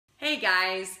Hey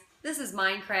guys, this is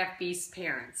Minecraft Beast's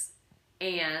parents,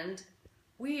 and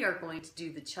we are going to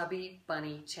do the Chubby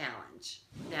Bunny Challenge.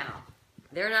 Now,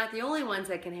 they're not the only ones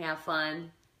that can have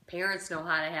fun. Parents know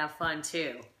how to have fun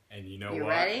too. And you know what? You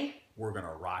ready? We're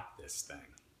gonna rock this thing.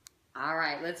 All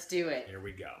right, let's do it. Here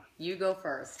we go. You go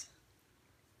first.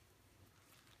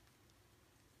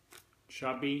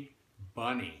 Chubby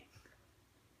Bunny.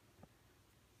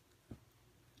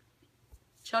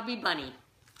 Chubby Bunny.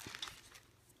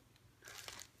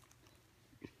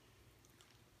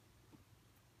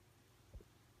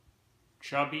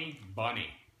 Chubby Bunny.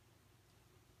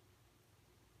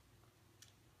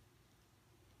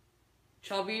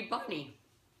 Chubby Bunny.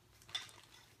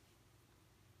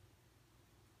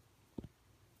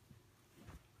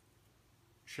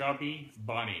 Chubby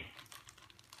Bunny.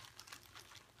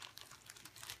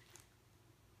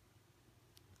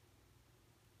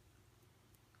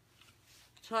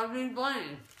 Chubby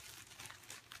Bunny.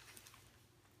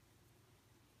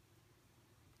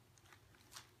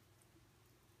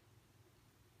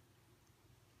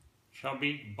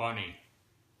 Chubby Bunny.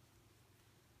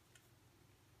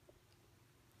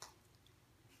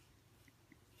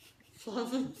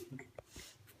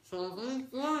 Chubby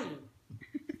Bunny.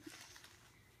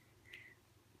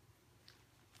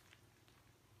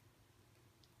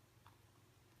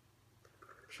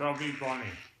 Chubby Bunny.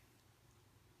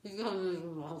 He's gonna lose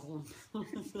his muscle.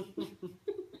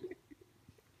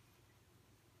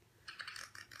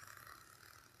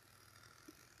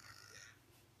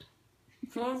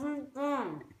 Chubby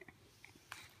Bunny.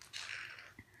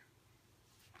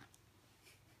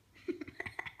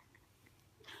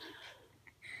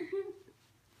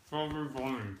 Chubby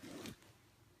Bunny.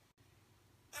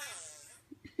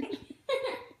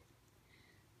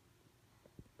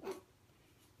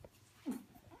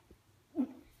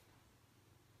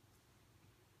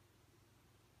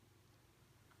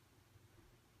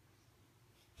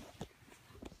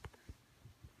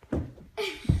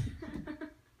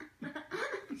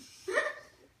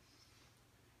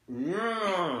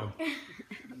 Yeah.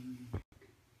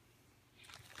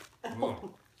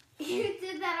 You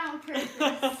did that on purpose.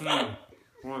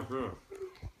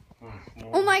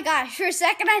 Oh my gosh, for a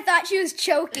second I thought she was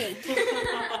choking.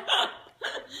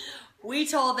 We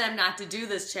told them not to do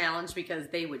this challenge because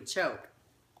they would choke.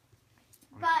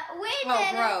 But we did Oh,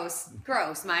 it. gross.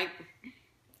 Gross, Mike.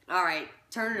 All right,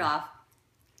 turn it off.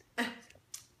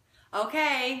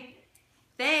 Okay,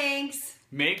 thanks.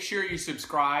 Make sure you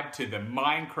subscribe to the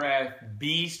Minecraft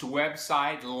Beast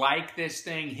website. Like this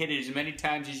thing. Hit it as many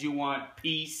times as you want.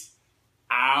 Peace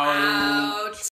out. Out.